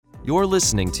You're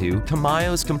listening to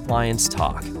Camayo's Compliance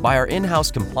Talk by our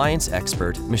in-house compliance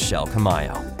expert, Michelle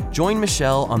Camayo. Join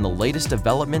Michelle on the latest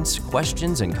developments,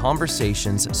 questions, and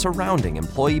conversations surrounding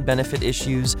employee benefit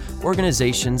issues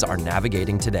organizations are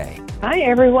navigating today. Hi,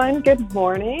 everyone. Good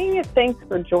morning. Thanks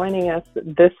for joining us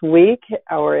this week,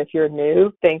 or if you're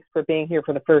new, thanks for being here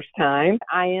for the first time.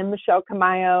 I am Michelle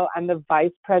Camayo. I'm the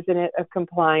Vice President of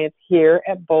Compliance here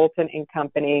at Bolton &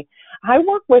 Company. I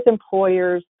work with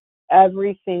employers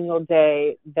every single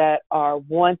day that are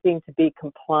wanting to be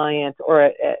compliant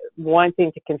or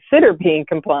wanting to consider being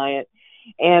compliant.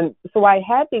 And so I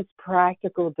had these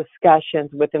practical discussions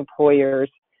with employers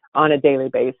on a daily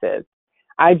basis.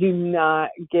 I do not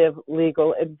give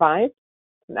legal advice.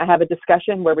 I have a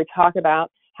discussion where we talk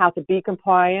about how to be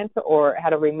compliant or how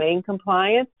to remain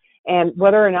compliant and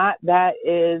whether or not that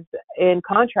is in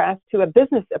contrast to a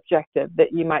business objective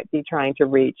that you might be trying to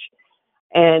reach.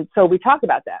 And so we talk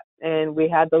about that, and we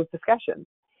had those discussions.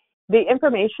 The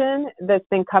information that's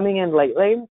been coming in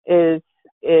lately is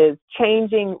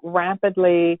changing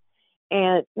rapidly,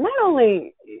 and not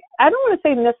only, I don't want to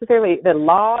say necessarily the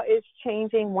law is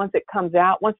changing once it comes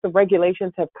out, once the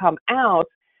regulations have come out,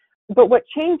 but what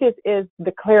changes is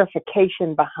the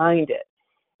clarification behind it.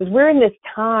 Because we're in this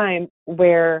time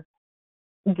where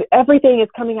everything is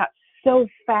coming out so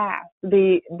fast.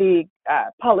 The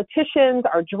politicians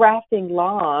are drafting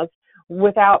laws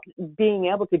without being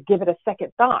able to give it a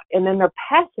second thought, and then they're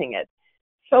passing it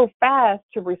so fast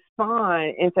to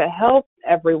respond and to help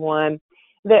everyone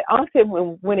that often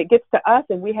when it gets to us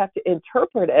and we have to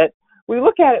interpret it, we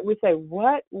look at it, we say,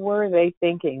 what were they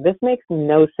thinking? This makes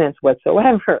no sense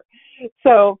whatsoever.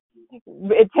 So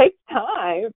it takes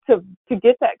time to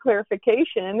get that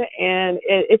clarification, and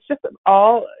it's just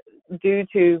all due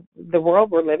to the world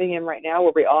we're living in right now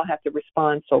where we all have to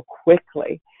respond so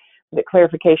quickly. The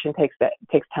clarification takes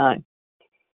time.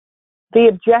 The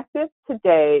objective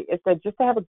today is just to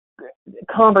have a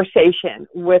conversation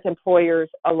with employers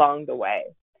along the way.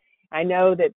 I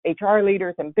know that HR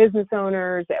leaders and business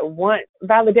owners want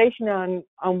validation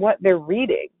on what they're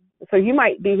reading. So you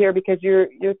might be here because you're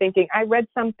thinking, I read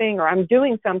something or I'm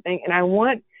doing something and I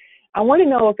want to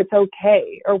know if it's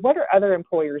okay, or what are other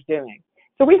employers doing?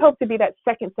 So we hope to be that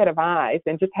second set of eyes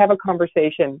and just have a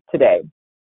conversation today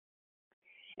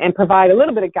and provide a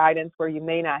little bit of guidance where you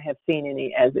may not have seen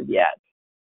any as of yet.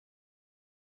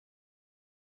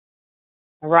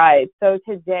 All right, so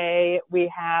today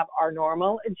we have our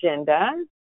normal agenda.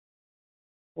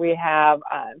 We have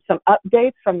some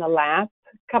updates from the last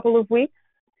couple of weeks.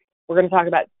 We're going to talk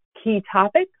about key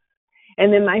topics.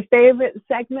 And then my favorite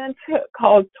segment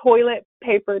called Toilet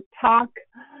Paper Talk.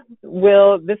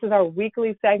 This is our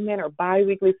weekly segment or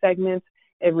bi-weekly segment,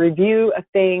 a review of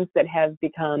things that have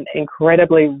become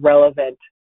incredibly relevant,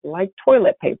 like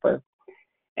toilet paper.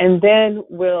 And then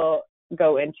we'll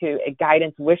go into a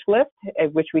guidance wish list,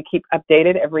 which we keep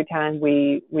updated every time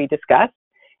we discuss.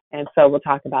 And so we'll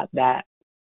talk about that.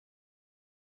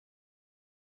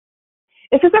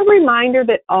 This is a reminder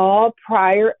that all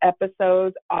prior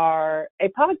episodes are a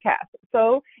podcast.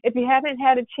 So if you haven't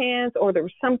had a chance, or there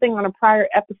was something on a prior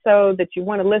episode that you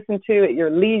want to listen to at your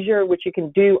leisure, which you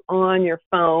can do on your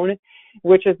phone,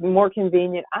 which is more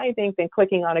convenient, I think, than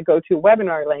clicking on a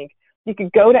GoToWebinar link, you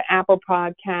could go to Apple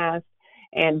Podcasts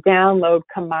and download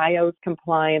Camayo's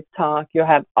Compliance Talk. You'll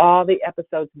have all the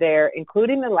episodes there,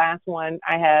 including the last one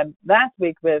I had last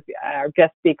week with our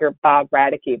guest speaker, Bob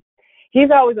Radicke. He's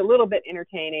always a little bit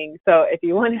entertaining. So if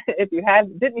you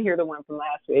didn't hear the one from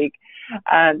last week,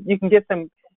 you can get some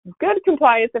good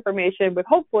compliance information with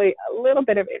hopefully a little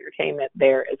bit of entertainment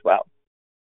there as well.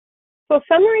 So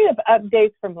summary of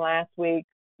updates from last week.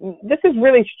 This is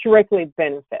really strictly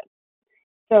benefits.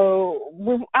 So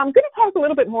I'm going to talk a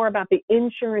little bit more about the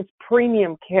insurance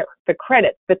premium the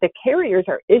credits that the carriers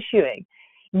are issuing.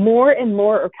 More and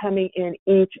more are coming in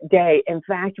each day. In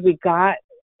fact, we got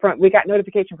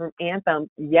notification from Anthem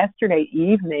yesterday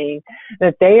evening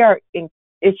that they are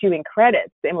issuing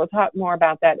credits, and we'll talk more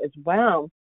about that as well.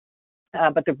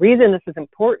 But the reason this is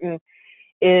important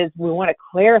is we want to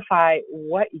clarify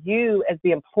what you as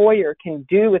the employer can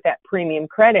do with that premium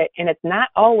credit, and it's not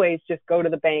always just go to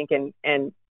the bank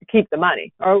and keep the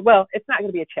money. Or, well, it's not going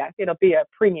to be a check. It'll be a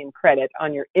premium credit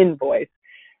on your invoice,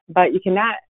 but you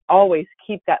cannot always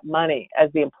keep that money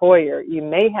as the employer. You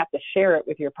may have to share it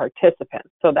with your participants.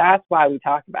 So that's why we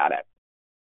talk about it.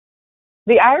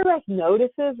 The IRS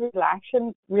notices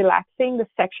relaxing the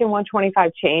Section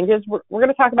 125 changes. We're going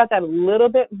to talk about that a little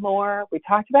bit more. We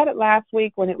talked about it last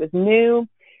week when it was new.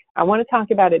 I want to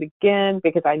talk about it again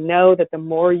because I know that the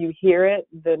more you hear it,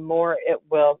 the more it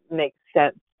will make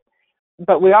sense.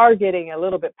 but we are getting a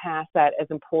little bit past that as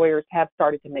employers have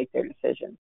started to make their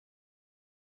decisions.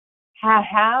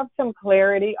 Have some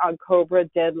clarity on COBRA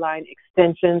deadline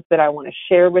extensions that I want to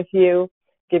share with you,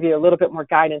 give you a little bit more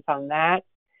guidance on that.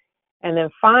 And then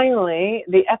finally,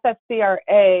 the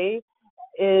FFCRA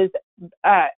is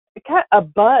kind of a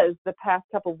buzz the past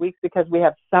couple of weeks because we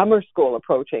have summer school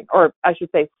approaching, or I should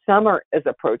say summer is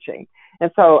approaching. And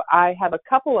so I have a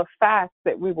couple of facts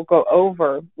that we will go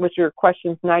over, which are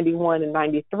questions 91 and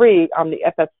 93 on the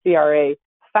FFCRA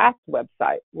facts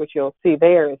website, which you'll see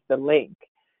there is the link.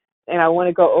 And I want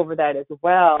to go over that as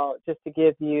well, just to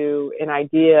give you an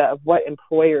idea of what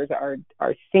employers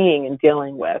are seeing and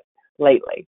dealing with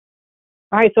lately.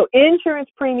 All right, so insurance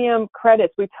premium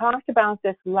credits. We talked about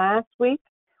this last week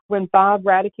when Bob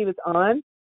Radeke was on.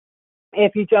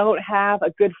 If you don't have a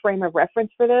good frame of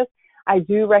reference for this, I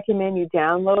do recommend you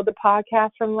download the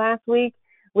podcast from last week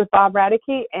with Bob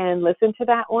Radeke and listen to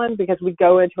that one because we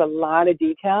go into a lot of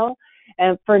detail.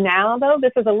 And for now, though,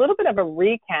 this is a little bit of a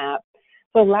recap.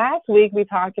 So last week we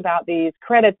talked about these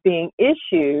credits being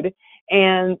issued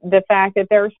and the fact that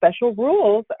there are special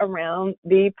rules around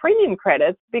the premium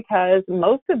credits because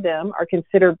most of them are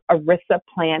considered ERISA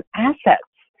plan assets.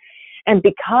 And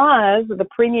because the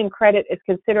premium credit is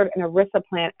considered an ERISA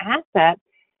plan asset,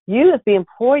 you as the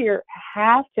employer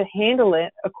have to handle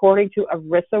it according to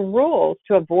ERISA rules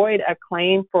to avoid a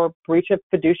claim for breach of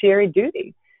fiduciary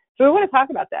duty. So we want to talk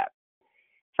about that.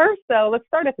 First, though, let's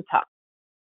start at the top.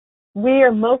 We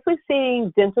are mostly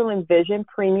seeing dental and vision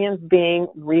premiums being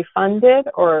refunded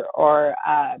or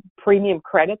premium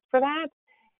credits for that.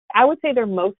 I would say they're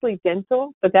mostly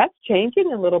dental, but that's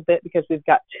changing a little bit because we've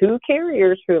got two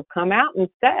carriers who have come out and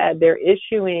said they're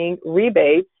issuing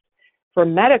rebates for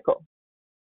medical.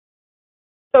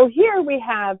 So here we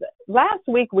have, last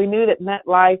week we knew that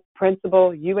MetLife,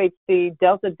 Principal, UHC,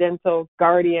 Delta Dental,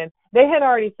 Guardian, they had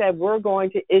already said we're going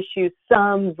to issue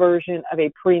some version of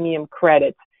a premium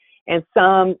credit. And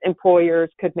some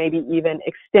employers could maybe even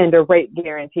extend a rate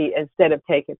guarantee instead of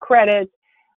take a credit.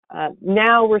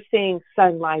 Now we're seeing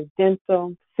Sun Life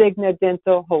Dental, Cigna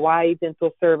Dental, Hawaii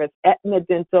Dental Service, Aetna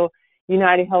Dental,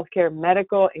 United Healthcare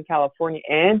Medical in California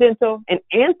and Dental, and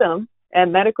Anthem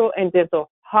and Medical and Dental,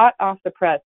 hot off the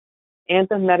press,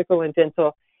 Anthem Medical and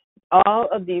Dental. All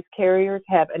of these carriers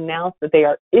have announced that they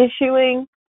are issuing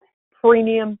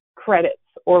premium credits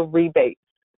or rebates.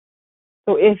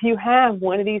 So if you have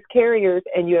one of these carriers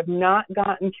and you have not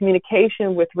gotten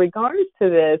communication with regards to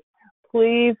this,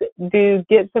 please do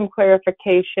get some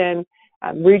clarification,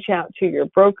 reach out to your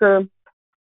broker,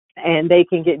 and they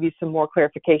can give you some more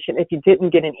clarification if you didn't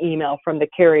get an email from the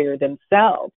carrier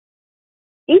themselves.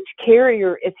 Each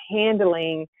carrier is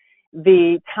handling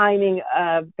the timing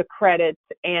of the credits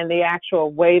and the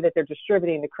actual way that they're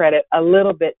distributing the credit a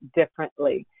little bit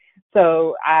differently.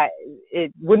 So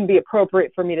it wouldn't be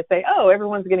appropriate for me to say, oh,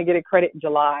 everyone's going to get a credit in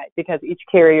July because each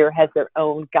carrier has their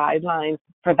own guidelines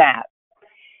for that.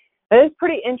 That is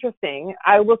pretty interesting.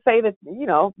 I will say that,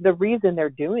 the reason they're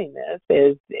doing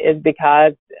this is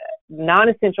because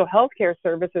non-essential healthcare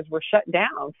services were shut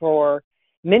down for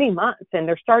many months, and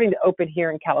they're starting to open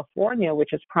here in California,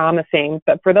 which is promising.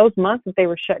 But for those months that they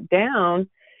were shut down,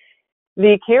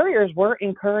 the carriers were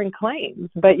incurring claims,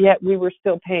 but yet we were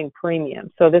still paying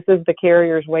premiums. So this is the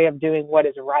carrier's way of doing what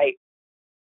is right.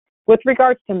 With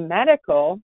regards to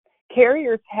medical,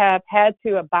 carriers have had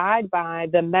to abide by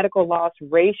the medical loss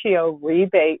ratio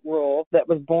rebate rule that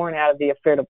was born out of the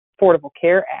Affordable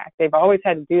Care Act. They've always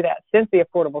had to do that since the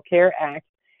Affordable Care Act.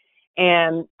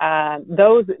 And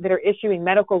those that are issuing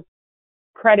medical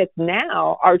credits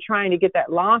now are trying to get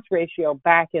that loss ratio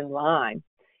back in line.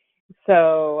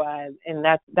 So, and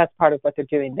that's part of what they're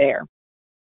doing there.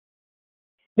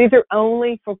 These are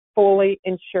only for fully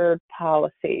insured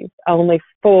policies, only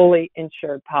fully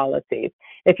insured policies.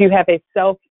 If you have a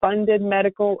self-funded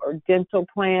medical or dental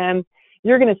plan,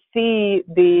 you're going to see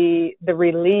the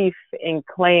relief in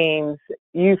claims.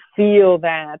 You feel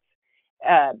that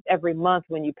every month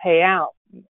when you pay out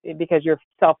because you're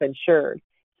self-insured.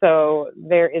 So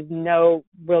there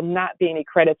will not be any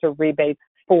credits or rebates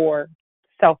for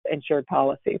self-insured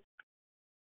policies.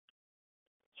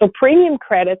 So premium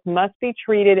credits must be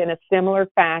treated in a similar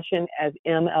fashion as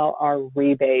MLR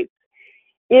rebates.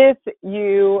 If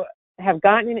you have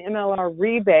gotten an MLR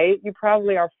rebate, you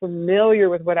probably are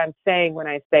familiar with what I'm saying when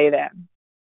I say that.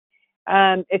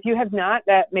 If you have not,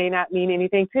 that may not mean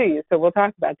anything to you. So we'll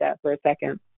talk about that for a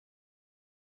second.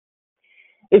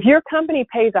 If your company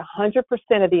pays 100%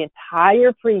 of the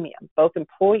entire premium, both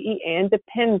employee and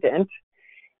dependent,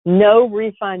 no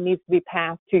refund needs to be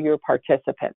passed to your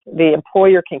participant. The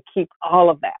employer can keep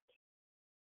all of that.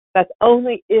 That's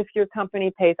only if your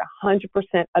company pays 100%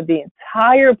 of the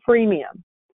entire premium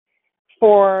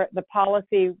for the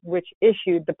policy which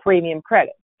issued the premium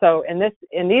credit. So in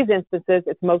these instances,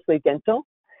 it's mostly dental,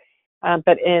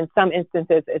 but in some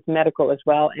instances, it's medical as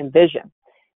well and vision.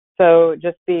 So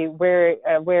just be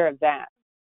aware of that.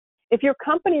 If your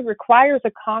company requires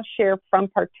a cost share from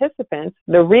participants,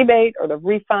 the rebate or the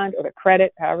refund or the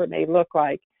credit, however it may look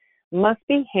like, must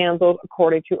be handled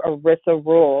according to ERISA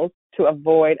rules to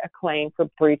avoid a claim for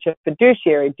breach of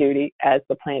fiduciary duty as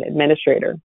the plan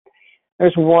administrator.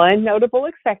 There's one notable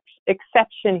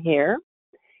exception here,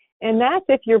 and that's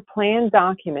if your plan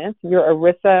documents, your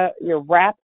ERISA, your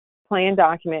WRAP plan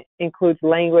document includes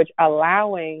language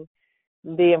allowing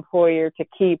the employer to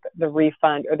keep the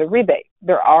refund or the rebate.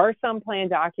 There are some plan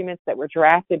documents that were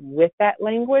drafted with that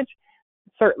language,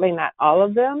 certainly not all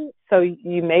of them. So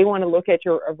you may want to look at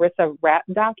your ERISA WRAP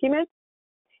document.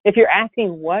 If you're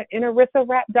asking what an ERISA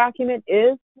WRAP document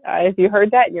is, if you heard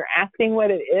that and you're asking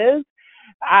what it is,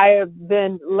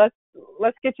 then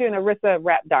let's get you an ERISA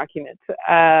WRAP document.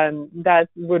 That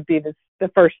would be the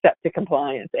first step to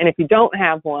compliance. And if you don't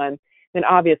have one, then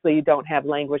obviously you don't have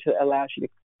language that allows you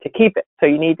to keep it. So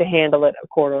you need to handle it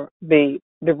according to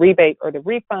the rebate or the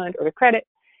refund or the credit.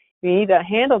 You need to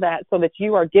handle that so that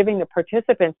you are giving the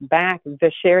participants back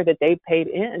the share that they paid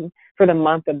in for the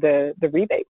month of the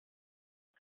rebate.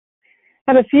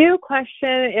 I have a few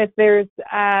questions.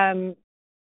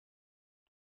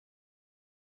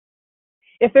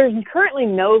 If there's currently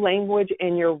no language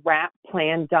in your WRAP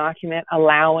plan document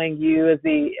allowing you as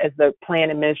the plan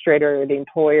administrator or the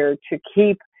employer to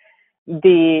keep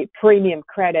the premium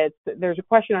credits, there's a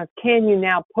question on, can you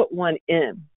now put one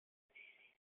in?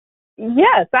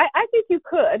 Yes, I think you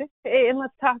could, and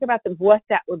let's talk about what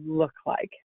that would look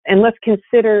like, and let's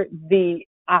consider the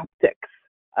optics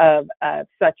of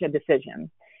such a decision.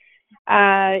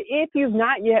 If you've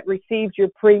not yet received your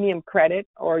premium credit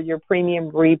or your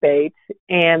premium rebate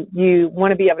and you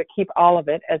want to be able to keep all of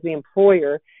it as the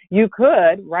employer, you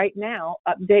could right now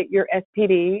update your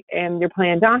SPD and your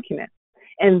plan document.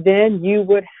 And then you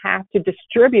would have to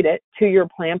distribute it to your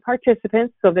plan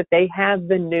participants so that they have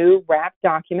the new WRAP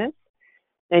documents,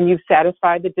 and you've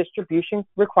satisfied the distribution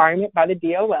requirement by the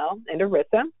DOL and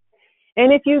ERISA.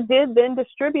 And if you did then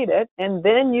distribute it, and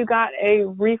then you got a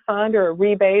refund or a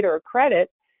rebate or a credit,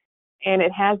 and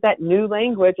it has that new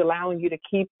language allowing you to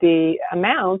keep the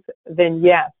then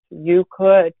yes, you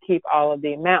could keep all of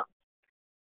the amounts.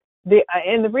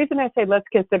 And the reason I say let's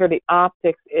consider the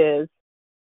optics is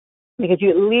because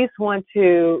you at least want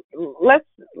to, let's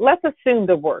assume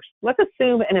the worst. Let's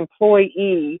assume an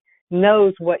employee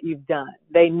knows what you've done.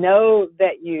 They know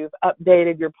that you've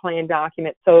updated your plan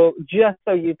document just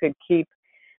so you could keep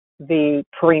the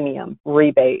premium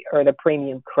rebate or the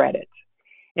premium credit.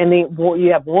 And you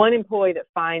have one employee that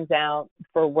finds out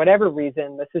for whatever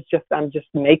reason, I'm just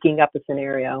making up a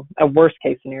scenario, a worst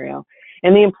case scenario,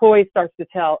 and the employee starts to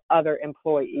tell other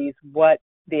employees what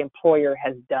the employer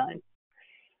has done.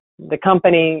 The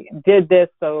company did this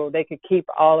so they could keep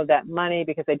all of that money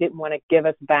because they didn't want to give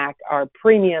us back our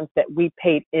premiums that we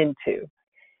paid into.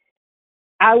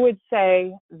 I would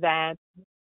say that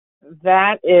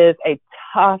is a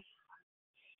tough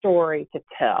story to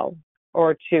tell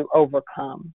or to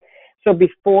overcome. So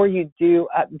before you do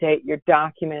update your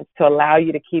documents to allow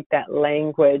you to keep that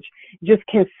language, just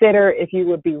consider if you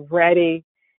would be ready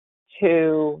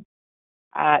to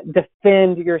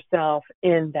defend yourself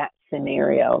in that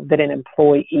scenario that an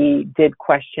employee did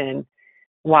question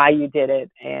why you did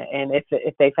it, and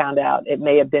if they found out, it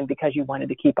may have been because you wanted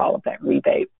to keep all of that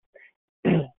rebate.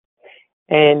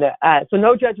 And so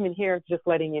no judgment here, just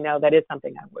letting you know that is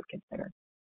something I would consider.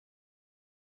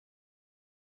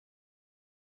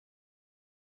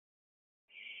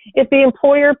 If the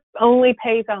employer only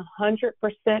pays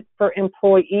 100% for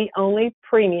employee-only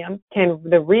premium, can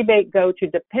the rebate go to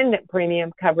dependent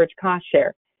premium coverage cost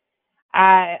share?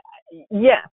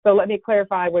 Yes. So let me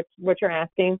clarify what you're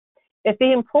asking. If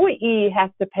the employee has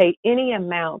to pay any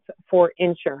amount for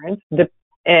insurance,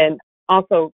 and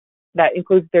also that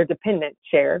includes their dependent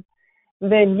share,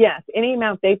 then yes, any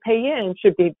amount they pay in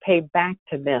should be paid back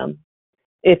to them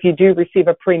if you do receive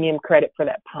a premium credit for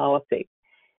that policy.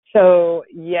 So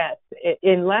yes,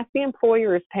 unless the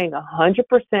employer is paying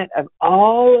 100% of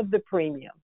all of the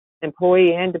premium,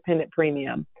 employee and dependent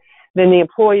premium, then the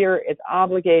employer is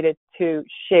obligated to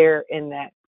share in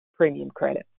that premium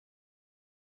credit.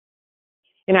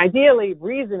 And ideally,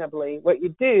 reasonably, what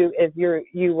you do is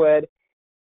you would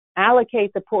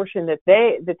allocate the portion that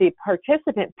the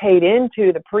participant paid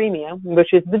into the premium,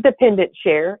 which is the dependent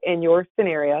share in your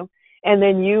scenario, and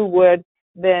then you would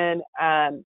then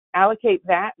allocate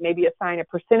that, maybe assign a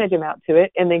percentage amount to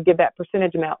it, and then give that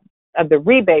percentage amount of the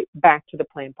rebate back to the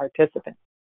plan participant.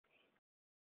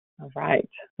 All right,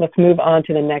 let's move on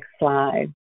to the next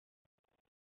slide.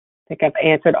 I think I've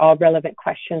answered all relevant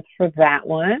questions for that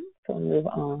one, so we'll move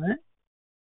on.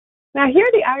 Now here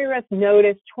the IRS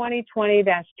Notice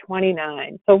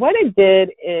 2020-29. So what it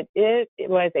did, it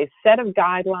was a set of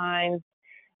guidelines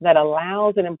that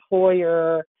allows an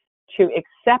employer to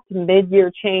accept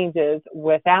mid-year changes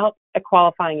without a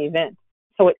qualifying event.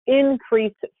 So it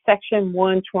increased Section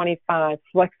 125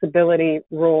 flexibility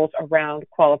rules around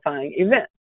qualifying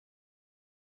events.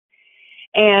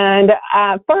 And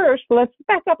first, let's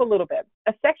back up a little bit.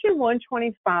 A Section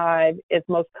 125 is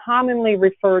most commonly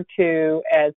referred to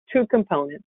as two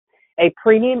components: a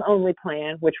premium-only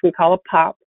plan, which we call a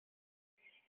POP.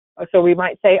 So we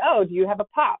might say, oh, do you have a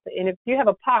POP? And if you have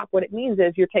a POP, what it means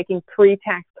is you're taking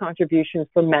pre-tax contributions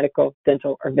for medical,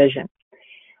 dental, or vision.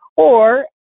 Or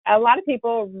a lot of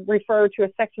people refer to a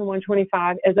Section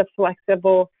 125 as a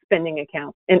flexible spending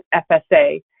account, an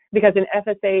FSA, because an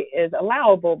FSA is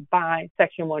allowable by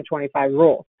Section 125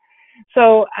 rules.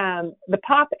 So the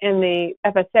POP and the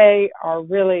FSA are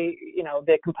really,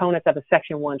 the components of a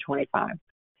Section 125.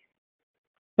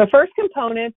 The first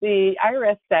component, the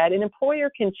IRS said, an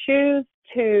employer can choose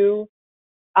to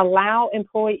allow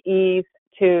employees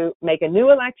to make a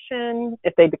new election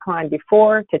if they declined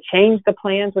before, to change the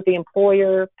plans with the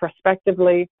employer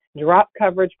prospectively, drop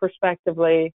coverage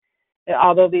prospectively,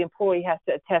 although the employee has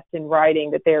to attest in writing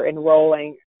that they're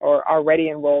enrolling or already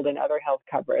enrolled in other health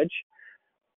coverage.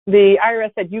 The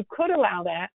IRS said you could allow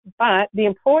that, but the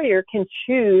employer can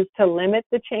choose to limit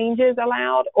the changes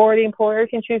allowed, or the employer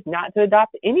can choose not to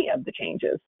adopt any of the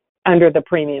changes under the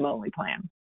premium-only plan.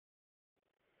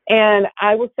 And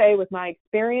I will say, with my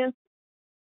experience,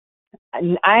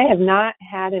 I have not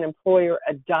had an employer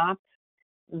adopt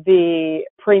the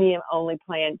premium-only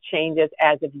plan changes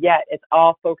as of yet. It's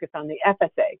all focused on the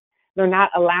FSA. They're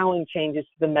not allowing changes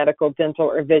to the medical, dental,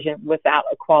 or vision without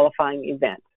a qualifying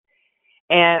event.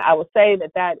 And I will say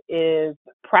that that is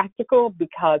practical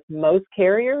because most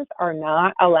carriers are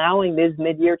not allowing these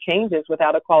mid-year changes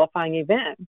without a qualifying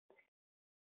event.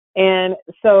 And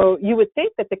so you would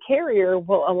think that the carrier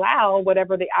will allow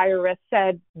whatever the IRS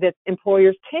said that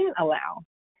employers can allow,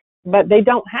 but they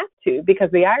don't have to,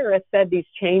 because the IRS said these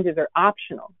changes are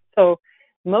optional. So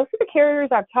most of the carriers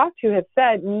I've talked to have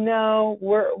said, no,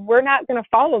 we're not going to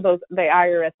follow the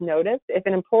IRS notice. If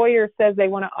an employer says they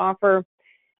want to offer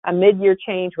a mid-year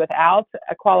change without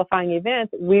a qualifying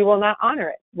event, we will not honor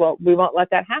it. Well, we won't let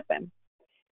that happen.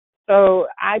 So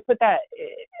I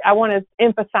want to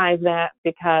emphasize that,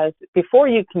 because before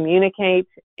you communicate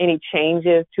any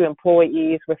changes to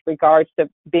employees with regards to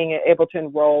being able to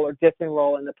enroll or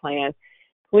disenroll in the plan,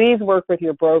 please work with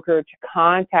your broker to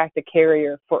contact the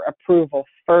carrier for approval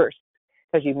first,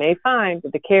 because you may find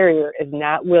that the carrier is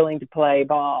not willing to play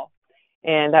ball.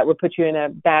 And that would put you in a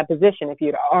bad position if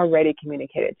you'd already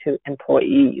communicated to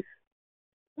employees.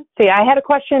 See, I had a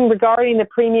question regarding the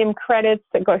premium credits,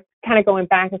 kind of going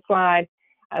back a slide.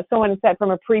 Someone said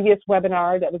from a previous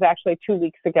webinar that was actually 2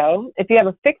 weeks ago, if you have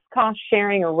a fixed cost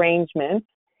sharing arrangement,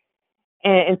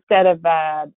 instead of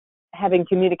having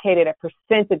communicated a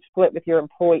percentage split with your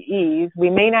employees, we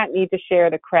may not need to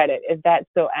share the credit. Is that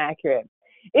still accurate?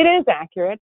 It is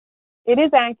accurate. It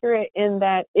is accurate in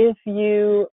that if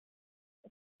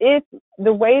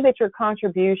the way that your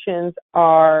contributions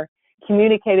are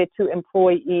communicated to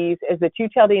employees is that you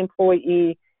tell the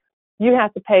employee you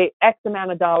have to pay X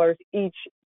amount of dollars each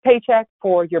paycheck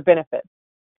for your benefits.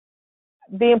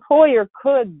 The employer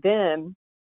could then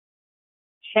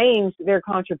change their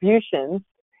contributions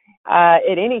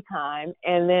at any time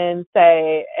and then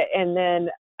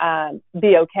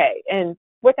be okay. And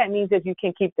what that means is you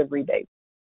can keep the rebate.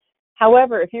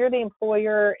 However, if you're the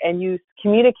employer and you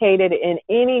communicated in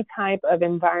any type of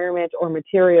environment or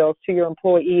materials to your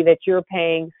employee that you're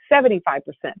paying 75%,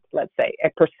 let's say, a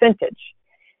percentage,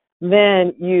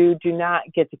 then you do not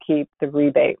get to keep the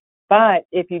rebate. But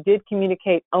if you did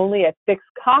communicate only a fixed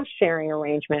cost sharing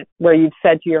arrangement where you've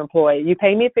said to your employee, you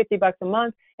pay me $50 a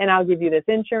month and I'll give you this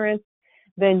insurance,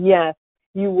 then yes,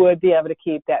 you would be able to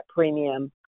keep that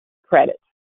premium credit.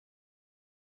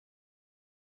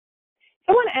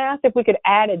 Someone asked if we could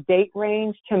add a date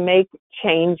range to make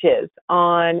changes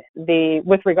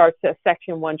with regards to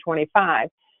Section 125.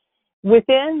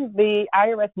 Within the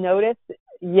IRS notice,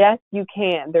 yes, you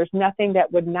can. There's nothing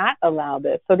that would not allow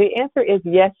this. So the answer is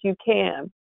yes, you can.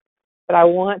 But I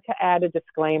want to add a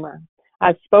disclaimer.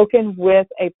 I've spoken with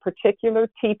a particular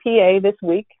TPA this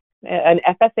week, an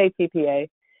FSA TPA,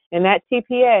 and that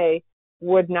TPA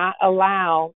would not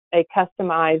allow a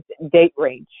customized date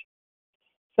range.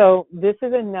 So this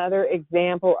is another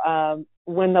example of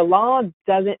when the law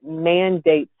doesn't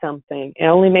mandate something, it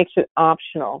only makes it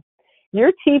optional.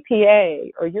 Your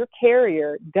TPA or your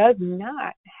carrier does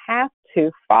not have to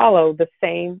follow the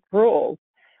same rules.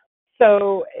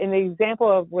 So in the example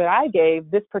of what I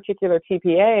gave, this particular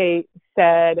TPA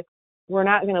said, we're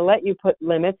not going to let you put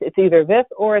limits. It's either this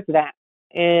or it's that.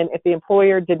 And if the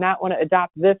employer did not want to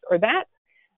adopt this or that,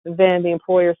 then the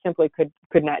employer simply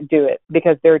could not do it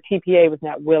because their TPA was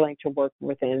not willing to work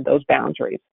within those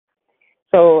boundaries.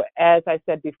 So as I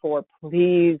said before,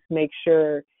 please make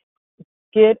sure,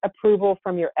 get approval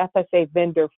from your FSA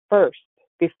vendor first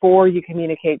before you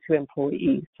communicate to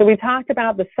employees. So we talked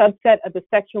about the subset of the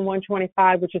Section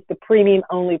 125, which is the premium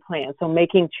only plan. So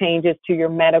making changes to your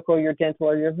medical, your dental,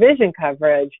 or your vision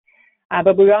coverage.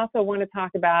 But we also want to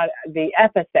talk about the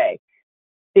FSA,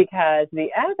 because the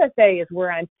FSA is where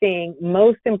I'm seeing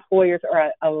most employers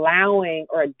are allowing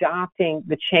or adopting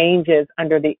the changes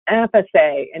under the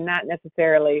FSA and not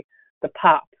necessarily the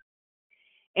POP.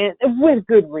 And with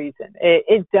good reason.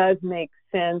 It does make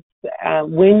sense.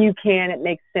 When you can, it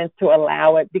makes sense to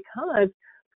allow it because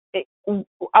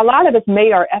a lot of us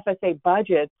made our FSA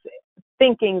budgets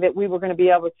thinking that we were going to be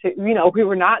able to, we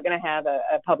were not going to have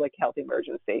a public health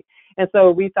emergency. And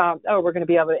so we thought, we're going to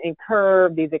be able to incur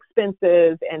these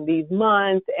expenses and these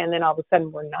months, and then all of a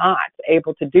sudden we're not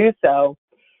able to do so.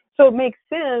 So it makes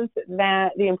sense that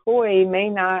the employee may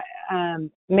not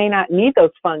need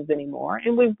those funds anymore,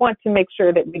 and we want to make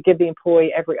sure that we give the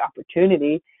employee every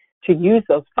opportunity to use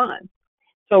those funds.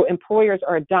 So employers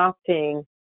are adopting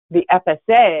the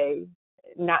FSA,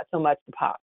 not so much the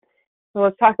POP. So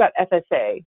let's talk about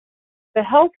FSA. The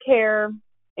healthcare,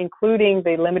 including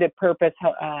the limited purpose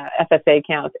FSA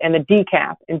accounts and the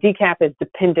DCAP, and DCAP is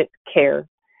dependent care,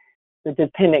 the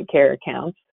dependent care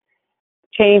accounts,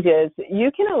 changes, you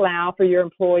can allow for your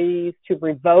employees to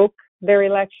revoke their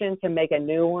election, to make a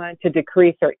new one, to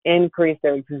decrease or increase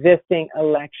their existing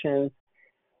elections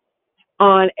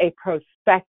on a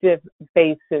prospective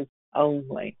basis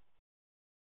only.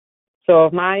 So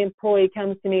if my employee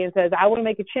comes to me and says, I want to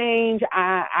make a change,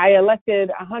 I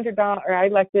elected $100, or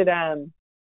I've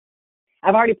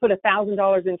already put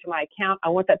 $1,000 into my account, I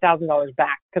want that $1,000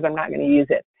 back because I'm not going to use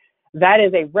it. That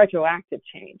is a retroactive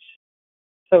change.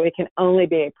 So it can only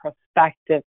be a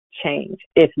prospective change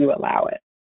if you allow it.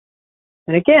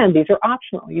 And again, these are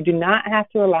optional. You do not have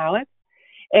to allow it.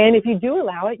 And if you do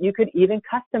allow it, you could even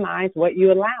customize what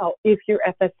you allow if your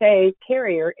FSA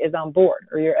carrier is on board,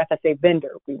 or your FSA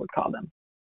vendor, we would call them.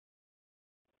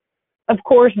 Of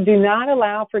course, do not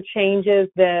allow for changes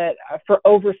that for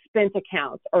overspent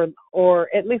accounts, or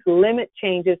at least limit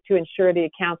changes to ensure the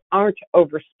accounts aren't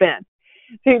overspent.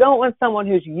 So you don't want someone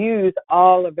who's used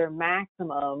all of their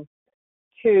maximum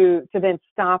to then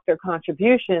stop their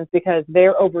contributions because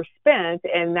they're overspent,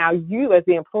 and now you as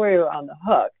the employer are on the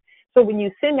hook. So when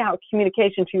you send out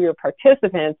communication to your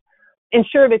participants,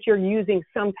 ensure that you're using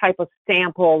some type of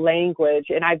sample language.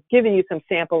 And I've given you some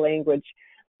sample language,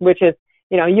 which is,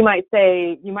 you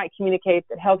might communicate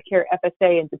that healthcare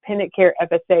FSA and dependent care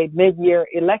FSA mid-year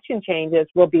election changes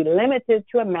will be limited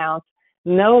to amounts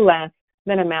no less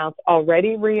than amounts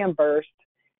already reimbursed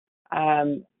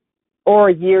or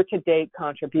year-to-date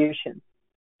contributions.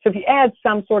 So if you add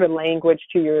some sort of language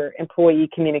to your employee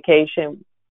communication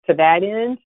to that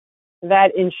end,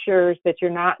 that ensures that you're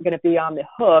not going to be on the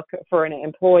hook for an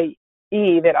employee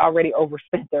that already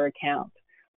overspent their account.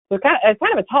 So it's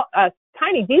kind of a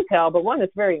tiny detail, but one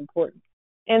that's very important.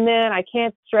 And then I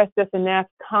can't stress this enough,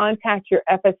 contact your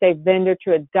FSA vendor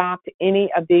to adopt any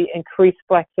of the increased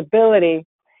flexibility,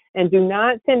 and do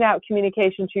not send out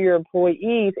communication to your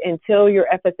employees until your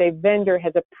FSA vendor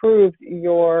has approved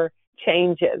your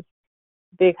changes,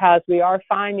 because we are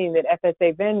finding that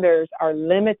FSA vendors are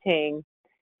limiting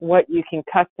what you can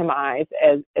customize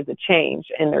as a change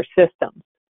in their systems.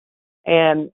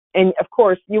 And of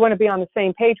course, you want to be on the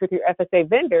same page with your FSA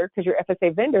vendor, because your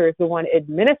FSA vendor is the one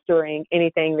administering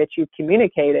anything that you've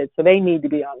communicated, so they need to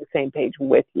be on the same page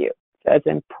with you. So that's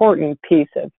an important piece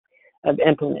of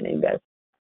implementing this.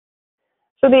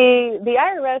 So the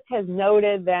IRS has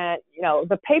noted that,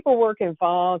 the paperwork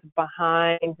involved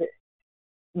behind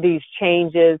these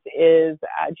changes is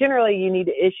generally you need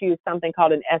to issue something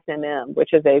called an SMM,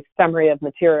 which is a summary of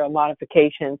material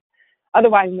modifications,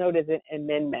 otherwise known as an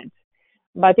amendment.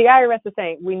 But the IRS is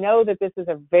saying, we know that this is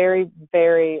a very,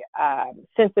 very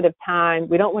sensitive time.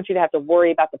 We don't want you to have to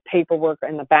worry about the paperwork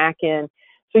in the back end.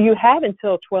 So you have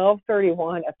until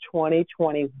 12/31 of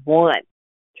 2021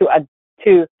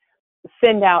 to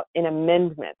send out an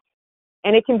amendment.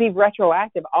 and it can be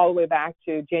retroactive all the way back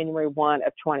to January 1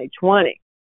 of 2020.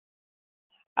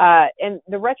 And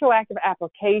the retroactive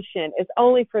application is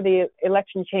only for the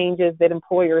election changes that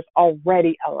employers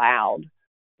already allowed.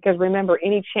 Because remember,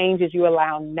 any changes you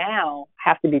allow now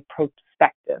have to be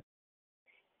prospective.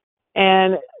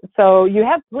 And so you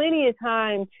have plenty of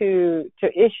time to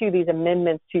issue these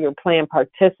amendments to your plan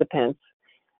participants,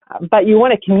 but you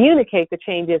want to communicate the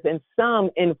changes in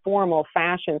some informal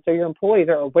fashion so your employees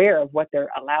are aware of what they're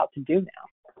allowed to do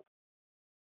now.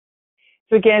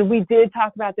 So again, we did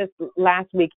talk about this last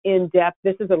week in depth.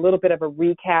 This is a little bit of a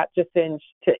recap just to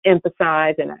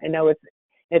emphasize, and I know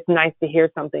it's nice to hear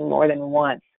something more than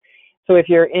once. So if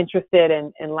you're interested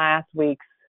in last week's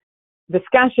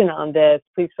discussion on this,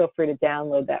 please feel free to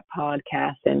download that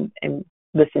podcast and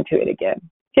listen to it again.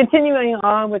 Continuing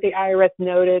on with the IRS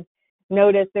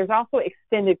notice, there's also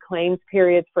extended claims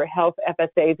periods for health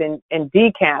FSAs and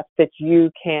DCAPs that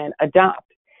you can adopt.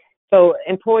 So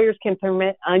employers can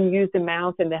permit unused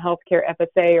amounts in the healthcare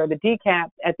FSA or the DCAP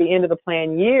at the end of the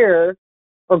plan year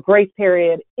or grace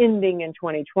period ending in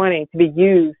 2020 to be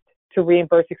used to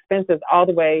reimburse expenses all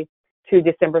the way to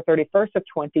December 31st of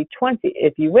 2020,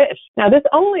 if you wish. Now, this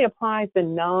only applies to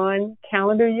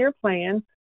non-calendar year plans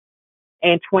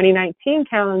and 2019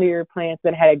 calendar year plans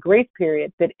that had a grace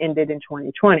period that ended in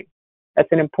 2020.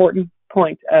 That's an important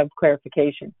point of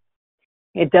clarification.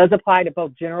 It does apply to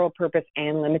both general purpose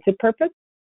and limited purpose,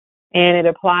 and it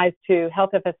applies to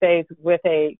health FSAs with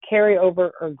a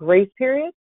carryover or grace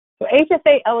period. So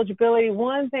HSA eligibility,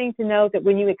 one thing to note that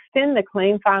when you extend the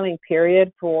claim filing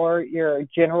period for your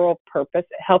general purpose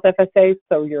health FSAs,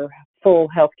 so your full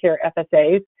healthcare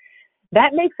FSAs,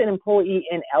 that makes an employee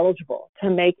ineligible to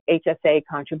make HSA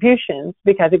contributions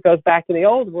because it goes back to the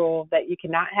old rule that you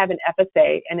cannot have an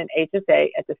FSA and an HSA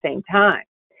at the same time.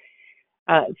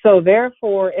 So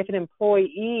therefore, if an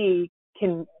employee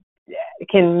can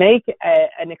make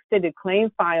an extended claim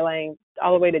filing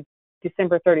all the way to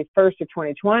December 31st of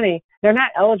 2020, they're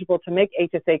not eligible to make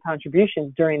HSA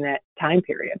contributions during that time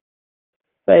period.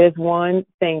 So it is one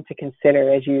thing to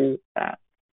consider as you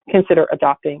consider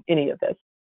adopting any of this.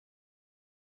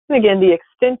 And again, the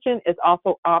extension is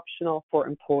also optional for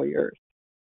employers.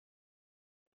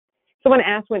 Someone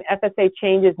asked when FSA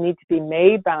changes need to be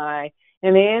made by,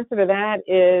 and the answer to that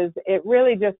is it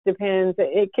really just depends.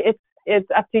 It's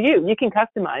up to you. You can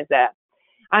customize that.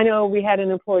 I know we had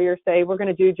an employer say we're going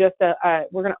to do just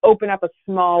we're going to open up a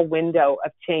small window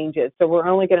of changes. So we're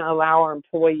only going to allow our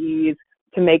employees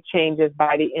to make changes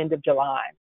by the end of July.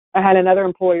 I had another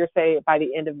employer say by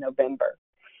the end of November.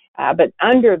 But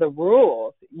under the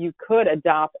rules, you could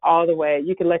adopt all the way,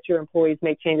 you could let your employees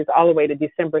make changes all the way to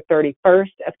December 31st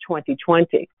of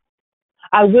 2020.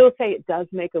 I will say it does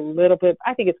make a little bit,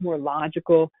 I think it's more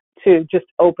logical to just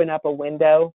open up a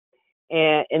window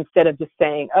and instead of just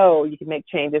saying, oh, you can make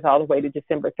changes all the way to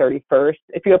December 31st.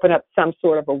 If you open up some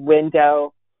sort of a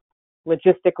window,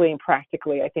 logistically and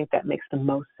practically, I think that makes the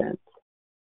most sense.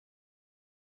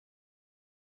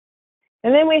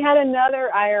 And then we had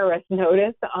another IRS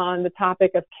notice on the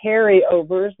topic of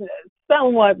carryovers,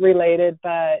 somewhat related,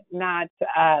 but not,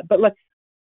 but let's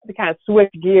kind of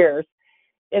switch gears.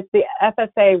 It's the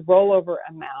FSA rollover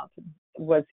amount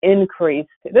was increased.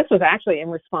 This was actually in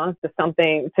response to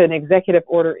an executive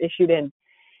order issued in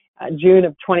June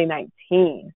of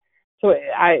 2019. So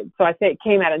I say it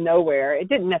came out of nowhere. It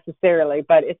didn't necessarily,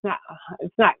 but it's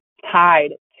not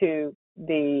tied to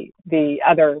the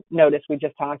other notice we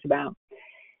just talked about.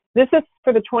 This is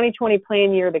for the 2020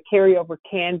 plan year. The carryover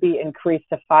can be increased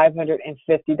to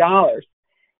 $550.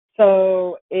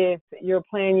 So if your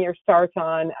plan year starts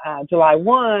on July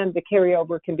 1, the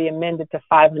carryover can be amended to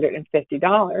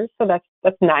 $550. So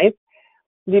that's nice.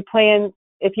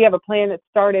 If you have a plan that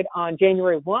started on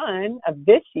January 1 of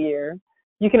this year,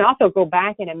 you can also go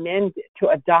back and amend to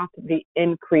adopt the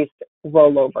increased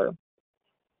rollover.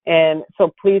 And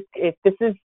so please,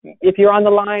 if you're on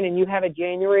the line and you have a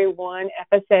January 1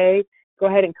 FSA, go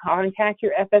ahead and contact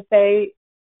your FSA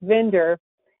vendor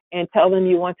and tell them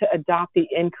you want to adopt the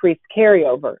increased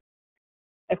carryover.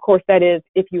 Of course, that is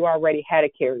if you already had a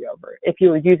carryover. If you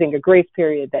were using a grace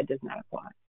period, that does not apply.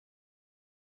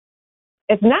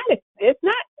 It's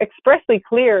not expressly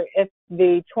clear if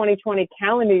the 2020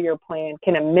 calendar year plan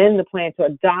can amend the plan to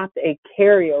adopt a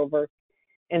carryover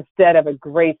instead of a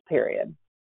grace period.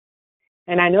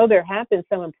 And I know there have been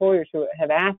some employers who have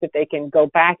asked if they can go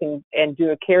back and do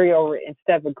a carryover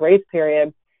instead of a grace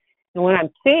period. And what I'm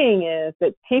seeing is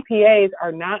that TPAs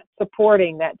are not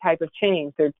supporting that type of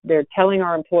change. They're telling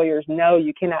our employers, no,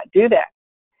 you cannot do that.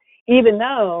 Even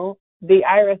though the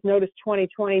IRS Notice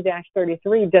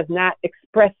 2020-33 does not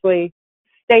expressly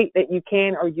state that you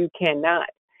can or you cannot.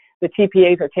 The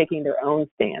TPAs are taking their own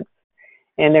stance,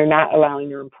 and they're not allowing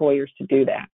their employers to do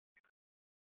that.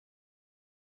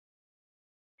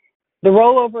 The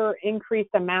rollover increased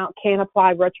amount can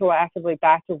apply retroactively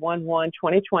back to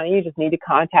 1/1/2020. You just need to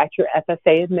contact your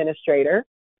FSA administrator.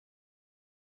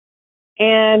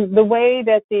 And the way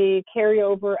that the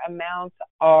carryover amounts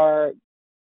are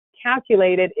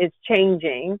calculated is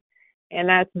changing, and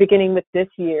that's beginning with this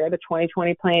year, the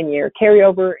 2020 plan year.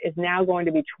 Carryover is now going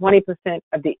to be 20%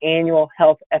 of the annual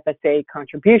health FSA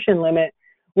contribution limit,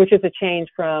 which is a change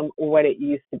from what it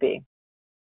used to be.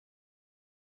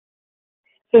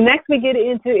 So next we get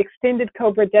into extended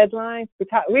COBRA deadlines.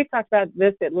 We've talked about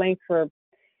this at length for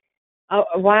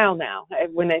a while now.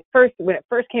 When it first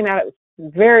came out, it was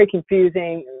very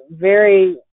confusing,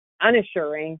 very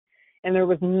unassuring, and there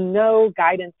was no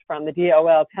guidance from the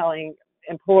DOL telling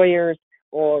employers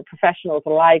or professionals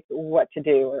alike what to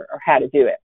do or how to do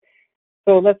it.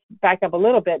 So let's back up a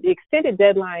little bit. The extended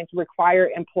deadlines require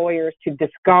employers to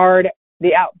discard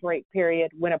the outbreak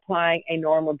period when applying a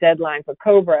normal deadline for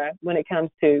COBRA when it comes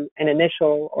to an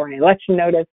initial or an election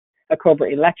notice, a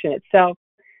COBRA election itself,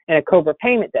 and a COBRA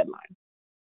payment deadline.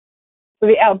 So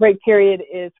the outbreak period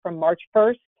is from March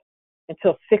 1st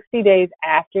until 60 days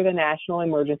after the national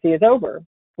emergency is over.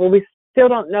 Well, we still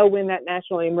don't know when that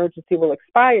national emergency will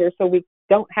expire, so we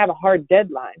don't have a hard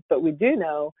deadline, but we do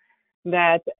know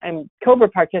that COBRA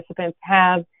participants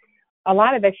have a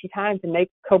lot of extra time to make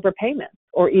COBRA payments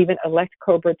or even elect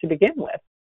COBRA to begin with.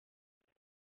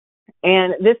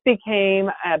 And this became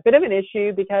a bit of an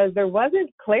issue because there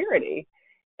wasn't clarity.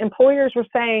 Employers were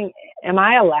saying, am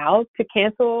I allowed to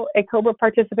cancel a COBRA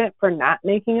participant for not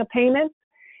making a payment?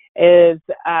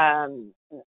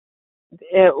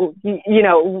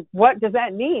 What does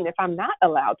that mean if I'm not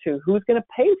allowed to? Who's going to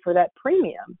pay for that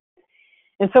premium?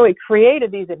 And so it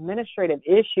created these administrative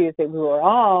issues that we were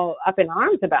all up in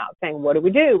arms about, saying, what do we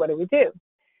do? What do we do?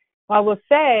 Well, I will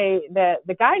say that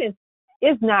the guidance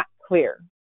is not clear,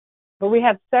 but we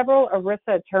have several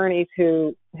ERISA attorneys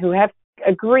who have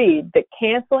agreed that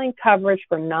canceling coverage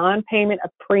for non-payment of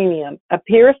premium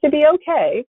appears to be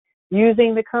okay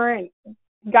using the current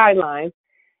guidelines,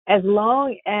 as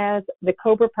long as the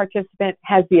COBRA participant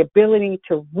has the ability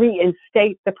to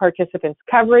reinstate the participant's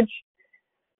coverage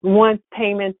once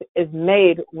payment is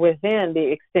made within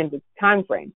the extended time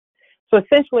frame. So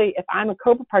essentially, if I'm a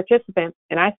COBRA participant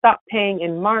and I stop paying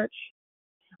in March,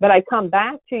 but I come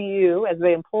back to you as the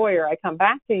employer, I come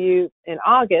back to you in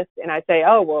August and I say,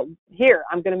 oh, well, here,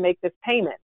 I'm going to make this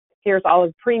payment. Here's all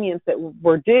of the premiums that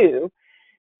were due.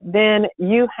 Then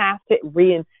you have to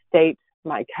reinstate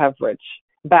my coverage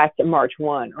back to March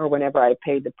 1 or whenever I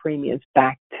paid the premiums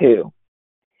back to.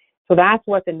 So that's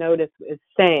what the notice is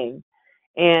saying.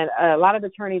 And a lot of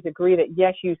attorneys agree that,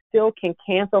 yes, you still can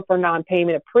cancel for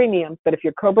non-payment of premiums, but if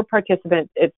your COBRA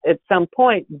participant at some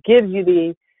point gives you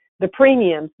the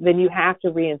premiums, then you have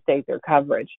to reinstate their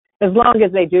coverage, as long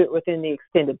as they do it within the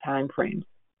extended time frames.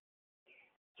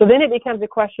 So then it becomes a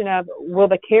question of, will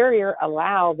the carrier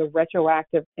allow the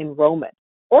retroactive enrollment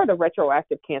or the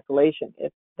retroactive cancellation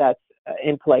if that's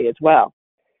in play as well?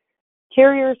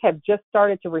 Carriers have just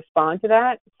started to respond to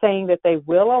that, saying that they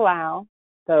will allow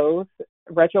those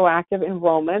retroactive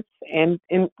enrollments and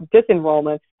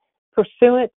disenrollments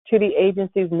pursuant to the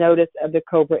agency's notice of the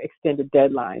COBRA extended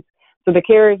deadlines. So the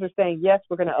carriers are saying, yes,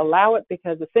 we're going to allow it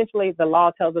because essentially the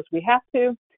law tells us we have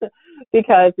to,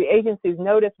 because the agency's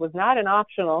notice was not an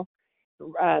optional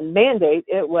mandate,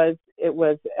 it was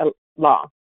a law.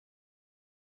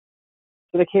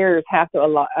 So the carriers have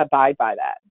to abide by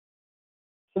that.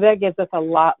 So that gives us a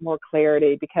lot more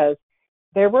clarity, because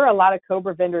there were a lot of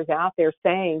COBRA vendors out there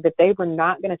saying that they were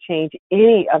not going to change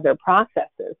any of their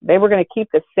processes. They were going to keep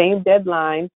the same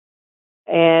deadline,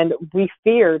 and we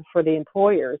feared for the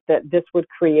employers that this would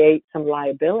create some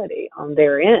liability on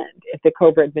their end if the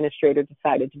COBRA administrator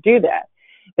decided to do that.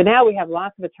 But now we have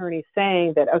lots of attorneys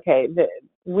saying that, okay,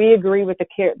 we agree with the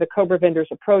COBRA vendor's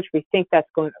approach. We think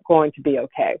that's going to be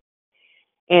okay.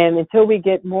 And until we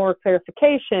get more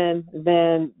clarification,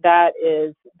 then that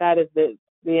is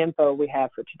the info we have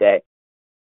for today.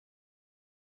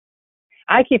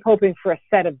 I keep hoping for a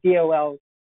set of DOL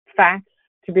facts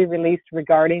to be released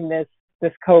regarding this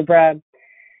COBRA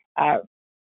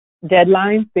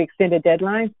deadlines, the extended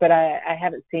deadlines, but I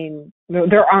haven't seen,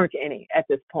 there aren't any at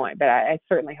this point, but I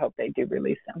certainly hope they do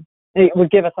release them. It would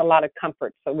give us a lot of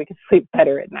comfort so we can sleep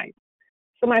better at night.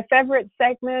 So my favorite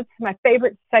segment,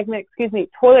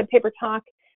 toilet paper talk,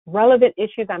 relevant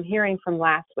issues I'm hearing from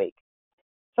last week.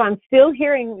 So I'm still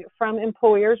hearing from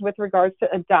employers with regards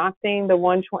to adopting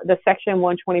the Section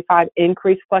 125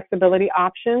 increased flexibility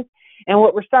options. And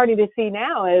what we're starting to see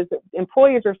now is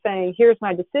employers are saying, here's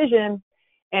my decision.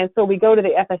 And so we go to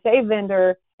the FSA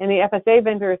vendor, and the FSA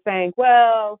vendor is saying,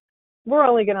 well, we're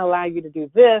only going to allow you to do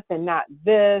this and not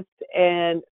this.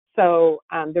 And so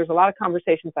there's a lot of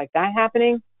conversations like that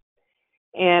happening.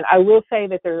 And I will say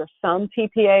that there are some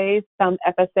TPAs, some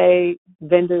FSA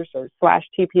vendors or slash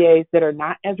TPAs that are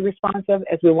not as responsive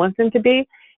as we want them to be.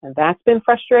 And that's been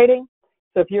frustrating.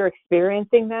 So if you're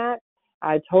experiencing that,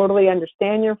 I totally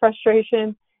understand your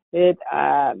frustration. And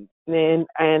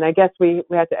I guess we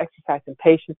have to exercise some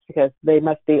patience because they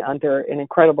must be under an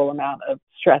incredible amount of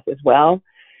stress as well.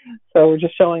 So we're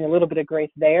just showing a little bit of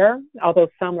grace there, although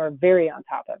some are very on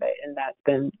top of it, and that's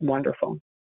been wonderful.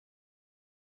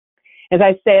 As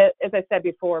I said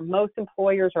before, most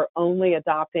employers are only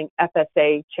adopting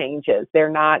FSA changes. They're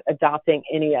not adopting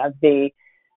any of the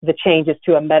changes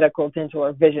to a medical, dental,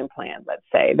 or vision plan, let's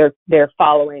say. They're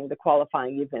following the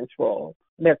qualifying events rule.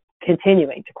 They're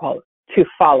continuing to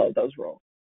follow those rules.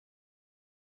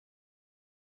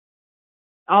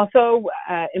 Also,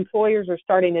 employers are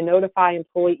starting to notify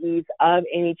employees of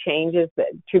any changes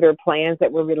to their plans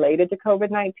that were related to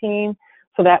COVID-19.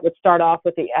 So that would start off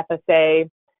with the FSA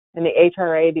and the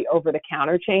HRA, the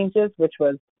over-the-counter changes, which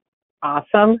was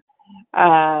awesome.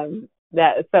 And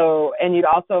you'd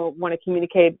also want to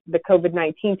communicate the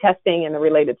COVID-19 testing and the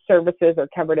related services are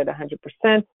covered at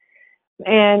 100%.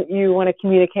 And you want to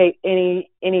communicate any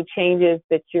changes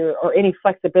or any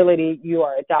flexibility you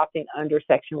are adopting under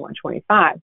Section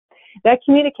 125. That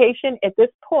communication at this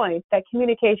point, that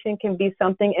communication can be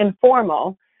something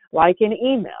informal, like an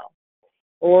email,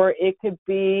 or it could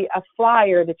be a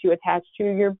flyer that you attach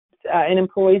to an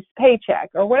employee's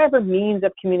paycheck, or whatever means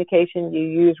of communication you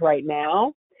use right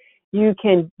now. You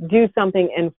can do something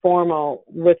informal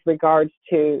with regards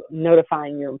to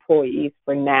notifying your employees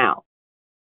for now.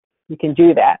 You can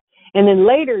do that. And then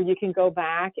later you can go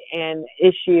back and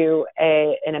issue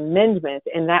an amendment,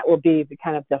 and that will be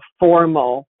the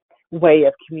formal way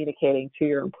of communicating to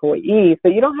your employees.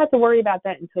 But you don't have to worry about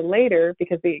that until later,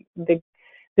 because the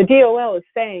DOL is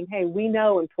saying, hey, we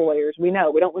know employers, we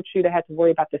don't want you to have to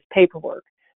worry about this paperwork,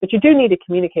 but you do need to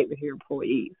communicate with your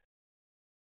employees.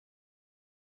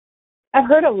 I've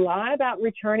heard a lot about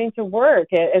returning to work,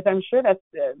 as I'm sure that's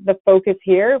the focus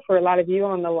here for a lot of you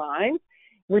on the line.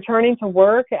 Returning to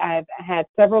work, I've had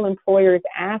several employers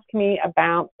ask me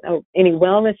about any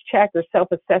wellness check or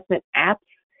self-assessment apps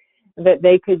that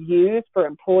they could use for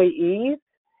employees.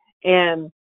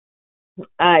 And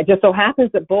it just so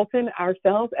happens that Bolton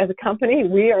ourselves as a company,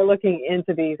 we are looking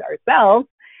into these ourselves.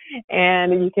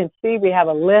 And you can see we have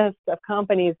a list of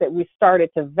companies that we started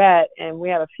to vet, and we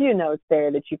have a few notes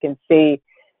there that you can see.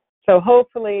 So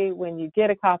hopefully when you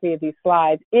get a copy of these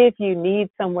slides, if you need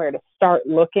somewhere to start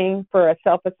looking for a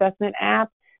self-assessment app,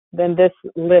 then this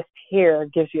list here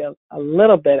gives you a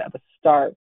little bit of a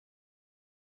start.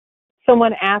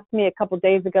 Someone asked me a couple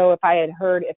days ago if I had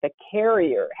heard if the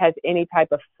carrier has any type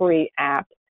of free app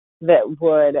that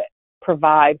would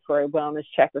provide for a wellness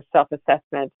check or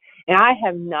self-assessment. And I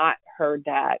have not heard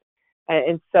that.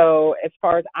 And so as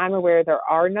far as I'm aware, there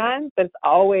are none, but it's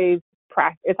always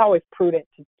prudent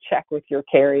to check with your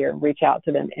carrier and reach out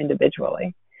to them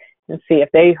individually and see if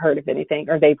they heard of anything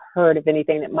or they've heard of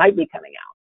anything that might be coming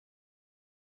out.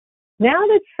 Now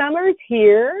that summer's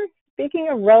here, speaking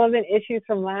of relevant issues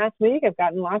from last week, I've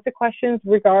gotten lots of questions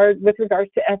with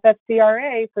regards to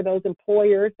FFCRA for those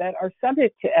employers that are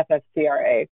subject to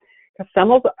FFCRA.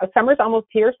 Summer's almost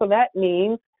here, so that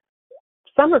means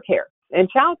summer care and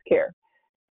child care.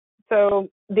 So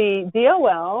the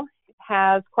DOL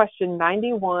has question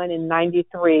 91 and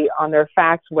 93 on their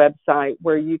facts website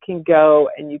where you can go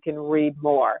and you can read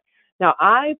more. Now,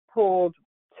 I pulled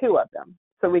two of them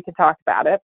so we can talk about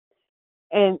it.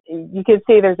 And you can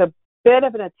see there's a bit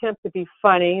of an attempt to be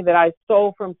funny that I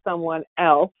stole from someone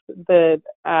else.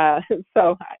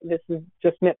 So this is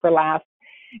just meant for laughs.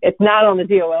 It's not on the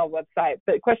DOL website,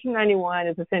 but question 91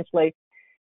 is essentially,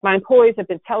 my employees have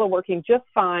been teleworking just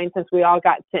fine since we all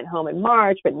got sent home in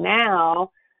March, but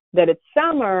now that it's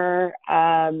summer,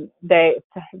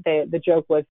 the joke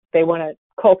was they want to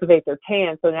cultivate their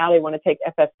tan, so now they want to take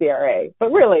FFCRA.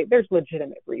 But really, there's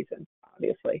legitimate reasons,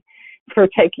 obviously, for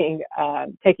taking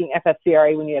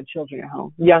FFCRA when you have children at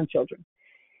home, young children.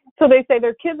 So they say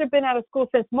their kids have been out of school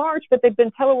since March, but they've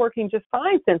been teleworking just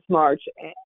fine since March.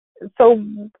 So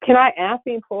can I ask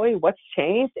the employee what's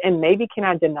changed, and maybe can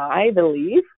I deny the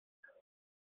leave?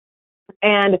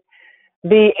 And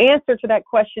the answer to that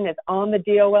question is on the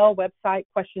DOL website,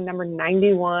 question number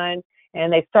 91.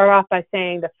 And they start off by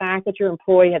saying the fact that your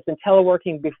employee has been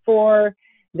teleworking before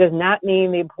does not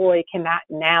mean the employee cannot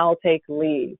now take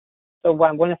leave. So what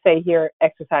I want to say here,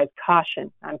 exercise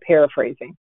caution. I'm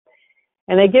paraphrasing.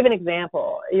 And they give an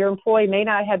example. Your employee may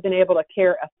not have been able to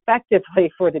care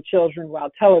effectively for the children while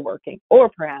teleworking, or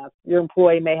perhaps your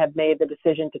employee may have made the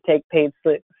decision to take paid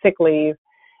sick leave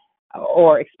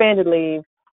or expanded leave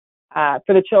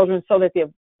for the children so that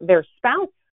their spouse,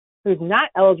 who's not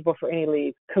eligible for any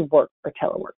leave, could work or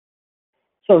telework.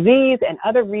 So these and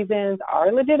other reasons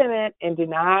are legitimate and do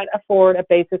not afford a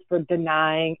basis for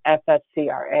denying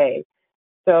FSCRA.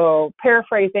 So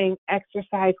paraphrasing,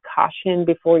 exercise caution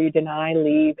before you deny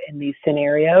leave in these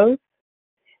scenarios.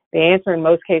 The answer in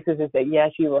most cases is that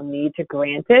yes, you will need to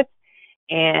grant it,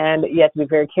 and you have to be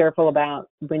very careful about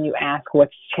when you ask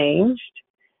what's changed.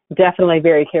 Definitely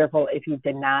very careful if you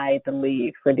deny the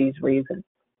leave for these reasons.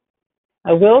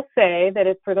 I will say that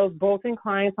it's for those Bolton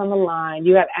clients on the line,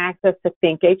 you have access to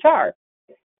Think HR.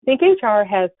 Think HR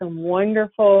has some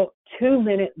wonderful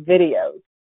 2-minute videos,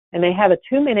 and they have a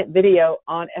 2-minute video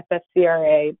on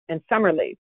FSCRA and summer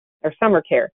leave or summer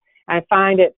care. I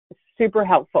find it super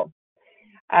helpful.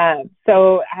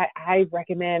 So I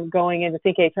recommend going into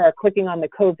Think HR, clicking on the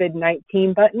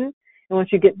COVID-19 button. And once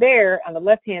you get there, on the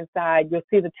left-hand side, you'll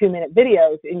see the 2-minute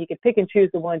videos, and you can pick and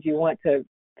choose the ones you want to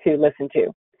listen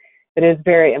to. It is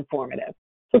very informative.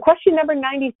 So question number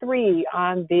 93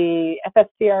 on the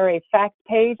FSCRA facts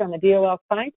page on the DOL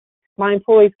site. My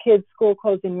employee's kids' school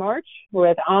closed in March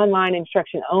with online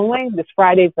instruction only. This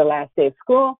Friday is the last day of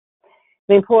school.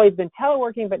 The employee's been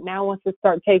teleworking, but now wants to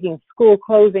start taking school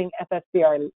closing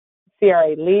FSCRA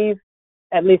leave,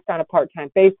 at least on a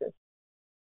part-time basis.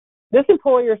 This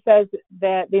employer says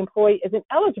that the employee isn't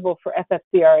eligible for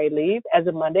FSCRA leave as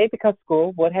of Monday because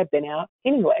school would have been out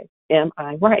anyway. Am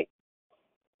I right?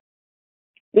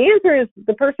 The answer is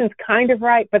the person's kind of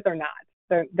right, but they're not.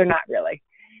 They're not really.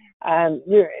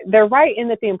 They're right in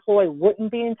that the employee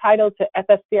wouldn't be entitled to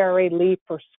FSCRA leave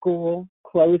for school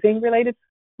closing related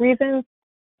reasons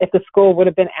if the school would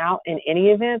have been out in any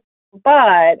event.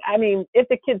 But, I mean, if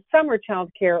the kid's summer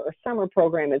child care or summer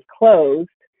program is closed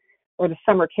or the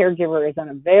summer caregiver is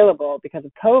unavailable because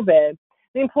of COVID,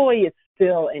 the employee is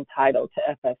still entitled to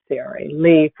FSCRA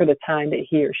leave for the time that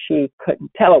he or she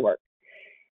couldn't telework.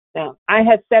 Now, I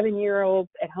have 7-year-olds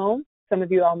at home. Some of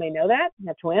you all may know that. I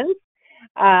have twins.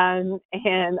 And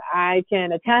I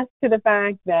can attest to the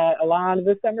fact that a lot of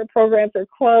the summer programs are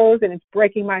closed, and it's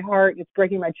breaking my heart. It's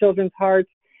breaking my children's hearts.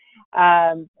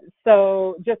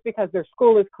 So just because their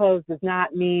school is closed does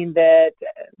not mean that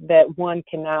one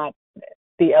cannot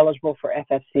be eligible for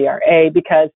FSCRA,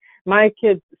 because my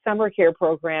kids' summer care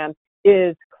program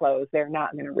is closed. They're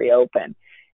not going to reopen.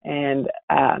 And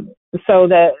so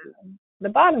the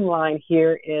bottom line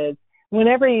here is,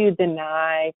 whenever you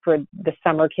deny for the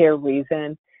summer care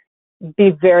reason,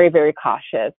 be very, very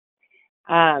cautious.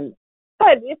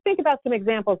 But think about some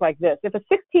examples like this. If a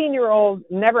 16-year-old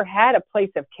never had a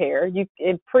place of care,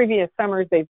 in previous summers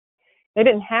they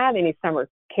didn't have any summer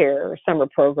care or summer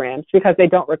programs because they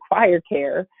don't require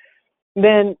care,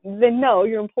 then no,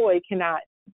 your employee cannot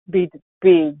be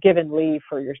given leave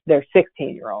for their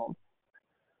 16-year-old.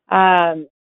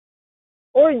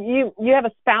 Or you have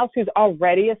a spouse who's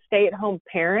already a stay-at-home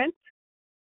parent,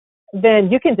 then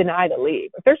you can deny the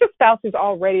leave. If there's a spouse who's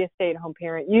already a stay-at-home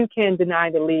parent, you can deny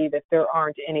the leave if there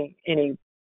aren't any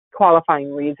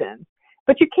qualifying reasons.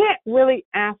 But you can't really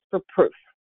ask for proof.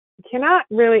 You cannot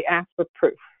really ask for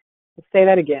proof. I'll say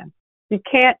that again. You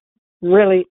can't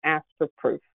really ask for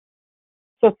proof.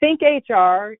 So Think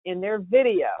HR, in their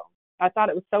video, I thought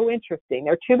it was so interesting.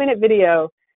 Their 2-minute video,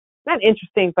 not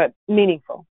interesting, but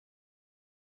meaningful.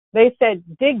 They said,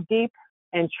 dig deep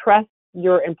and trust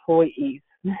your employees.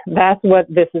 That's what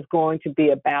this is going to be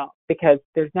about, because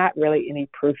there's not really any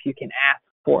proof you can ask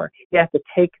for. You have to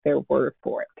take their word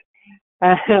for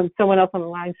it. Someone else on the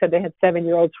line said they had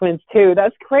 7-year-old twins too.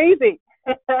 That's crazy.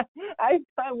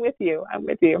 I'm with you. I'm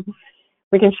with you.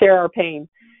 We can share our pain.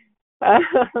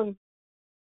 All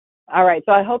right.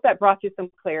 So I hope that brought you some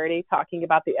clarity talking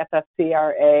about the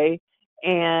FSCRA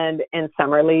and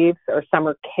summer leaves, or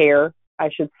summer care, I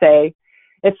should say.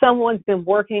 If someone's been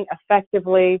working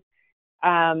effectively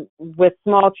with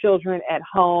small children at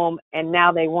home and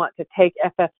now they want to take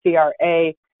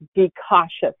FSCRA, be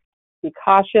cautious. Be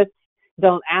cautious.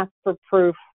 Don't ask for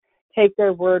proof. Take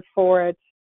their word for it.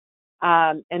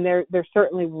 And there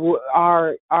certainly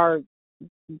are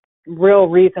real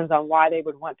reasons on why they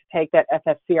would want to take that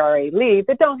FSCRA leave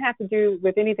that don't have to do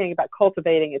with anything about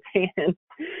cultivating its hand,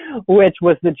 which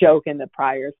was the joke in the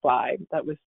prior slide. That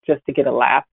was just to get a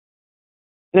laugh.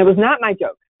 And it was not my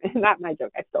joke. Not my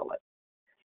joke. I stole it.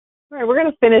 All right, we're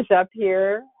going to finish up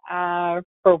here.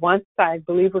 For once, I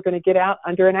believe we're going to get out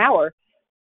under an hour.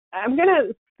 I'm going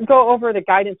to go over the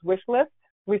guidance wish list.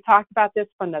 We've talked about this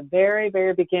from the very,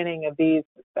 very beginning of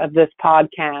this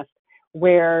podcast,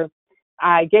 where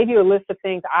I gave you a list of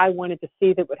things I wanted to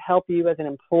see that would help you as an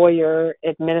employer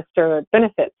administer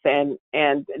benefits and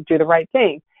do the right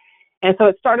thing. And so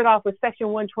it started off with Section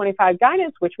 125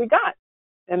 guidance, which we got.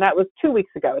 And that was 2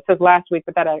 weeks ago. It says last week,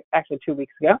 but that actually 2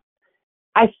 weeks ago.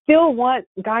 I still want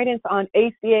guidance on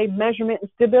ACA measurement and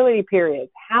stability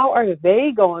periods. How are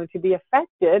they going to be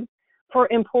affected for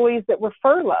employees that were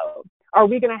furloughed? Are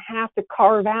we going to have to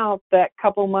carve out that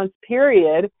couple months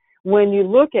period when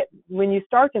you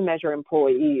start to measure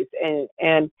employees?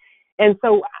 And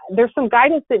so there's some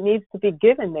guidance that needs to be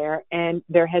given there, and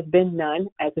there has been none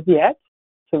as of yet.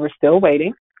 So we're still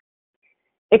waiting.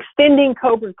 Extending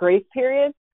COBRA grace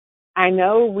periods. I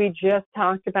know we just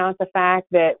talked about the fact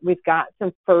that we've got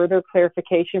some further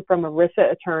clarification from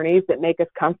ERISA attorneys that make us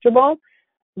comfortable,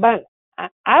 but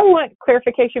I want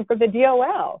clarification for the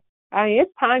DOL. I mean,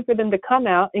 it's time for them to come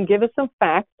out and give us some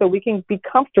facts so we can be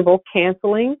comfortable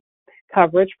canceling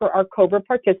coverage for our COBRA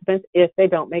participants if they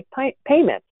don't make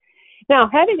payments. Now,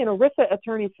 having an ERISA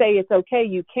attorney say it's okay,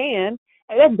 you can,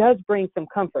 that does bring some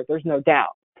comfort, there's no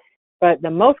doubt. But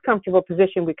the most comfortable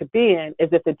position we could be in is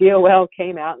if the DOL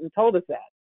came out and told us that.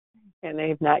 And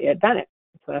they've not yet done it.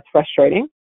 So that's frustrating.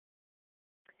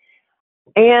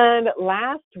 And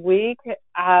last week,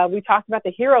 we talked about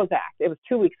the HEROES Act. It was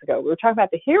 2 weeks ago. We were talking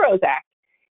about the HEROES Act.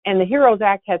 And the HEROES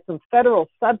Act had some federal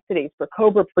subsidies for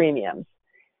COBRA premiums,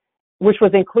 which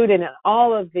was included in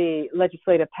all of the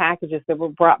legislative packages that were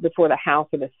brought before the House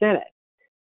or the Senate.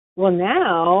 Well,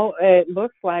 now it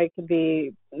looks like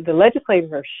the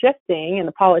legislators are shifting and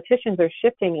the politicians are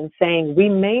shifting and saying we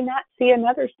may not see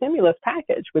another stimulus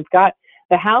package. We've got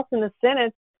the House and the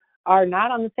Senate are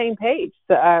not on the same page,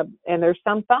 and there's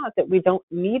some thought that we don't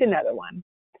need another one.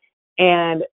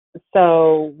 And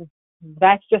so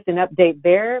that's just an update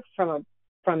there from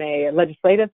a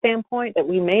legislative standpoint, that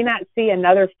we may not see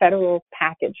another federal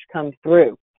package come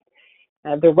through.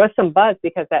 There was some buzz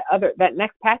because that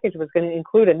next package was going to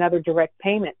include another direct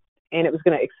payment, and it was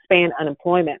going to expand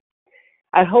unemployment.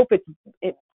 I hope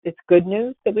it's good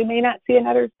news that we may not see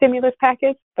another stimulus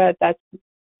package, but that's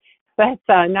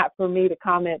not for me to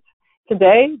comment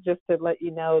today. Just to let you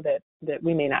know that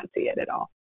we may not see it at all.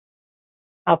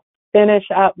 I'll finish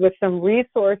up with some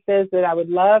resources that I would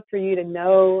love for you to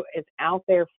know is out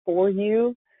there for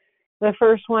you. The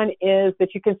first one is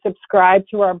that you can subscribe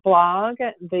to our blog,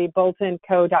 the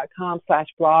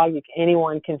boltonco.com/blog.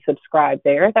 Anyone can subscribe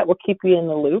there. That will keep you in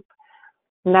the loop,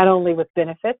 not only with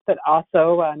benefits, but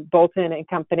also Bolton and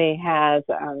Company has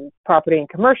property and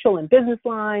commercial and business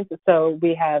lines. So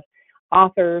we have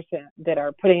authors that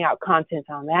are putting out content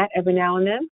on that every now and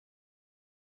then.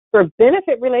 For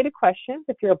benefit-related questions,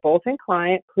 if you're a Bolton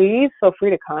client, please feel free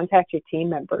to contact your team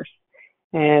members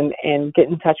and get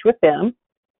in touch with them,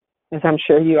 as I'm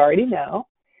sure you already know.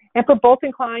 And for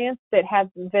Bolton clients that have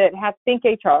Think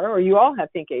HR, or you all have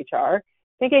Think HR,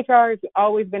 Think HR has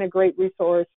always been a great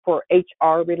resource for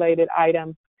HR-related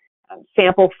items,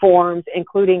 sample forms,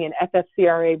 including an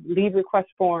FFCRA leave request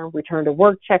form, return to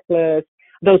work checklist,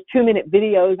 those 2-minute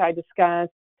videos I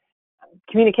discussed,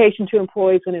 communication to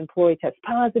employees when an employee tests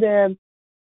positive,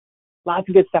 lots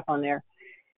of good stuff on there.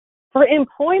 For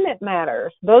employment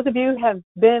matters, those of you who have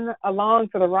been along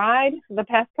for the ride the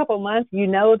past couple of months, you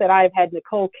know that I've had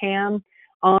Nicole Cam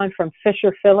on from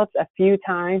Fisher Phillips a few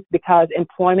times because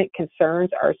employment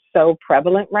concerns are so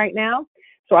prevalent right now.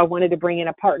 So I wanted to bring in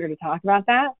a partner to talk about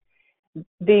that.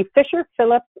 The Fisher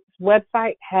Phillips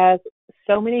website has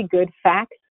so many good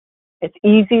facts. It's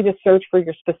easy to search for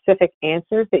your specific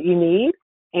answers that you need.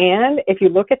 And if you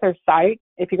look at their site,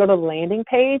 if you go to the landing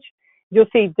page, you'll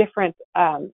see different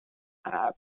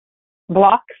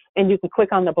blocks, and you can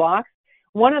click on the blocks.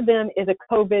 One of them is a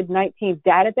COVID-19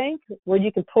 data bank where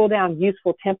you can pull down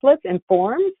useful templates and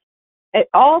forms,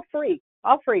 all free,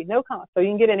 no cost. So you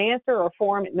can get an answer or a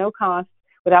form at no cost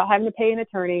without having to pay an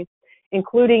attorney,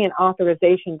 including an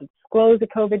authorization to disclose a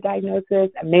COVID diagnosis,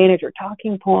 a manager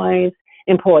talking points,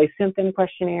 employee symptom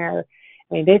questionnaire.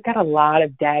 I mean, they've got a lot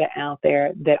of data out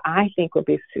there that I think would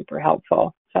be super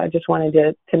helpful. So I just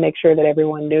wanted to make sure that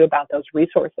everyone knew about those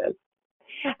resources.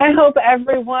 I hope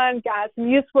everyone got some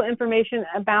useful information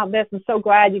about this. I'm so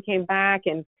glad you came back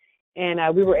and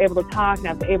we were able to talk and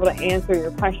I was able to answer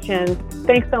your questions.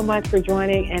 Thanks so much for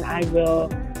joining, and I will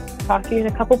talk to you in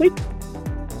a couple weeks.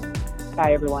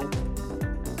 Bye, everyone.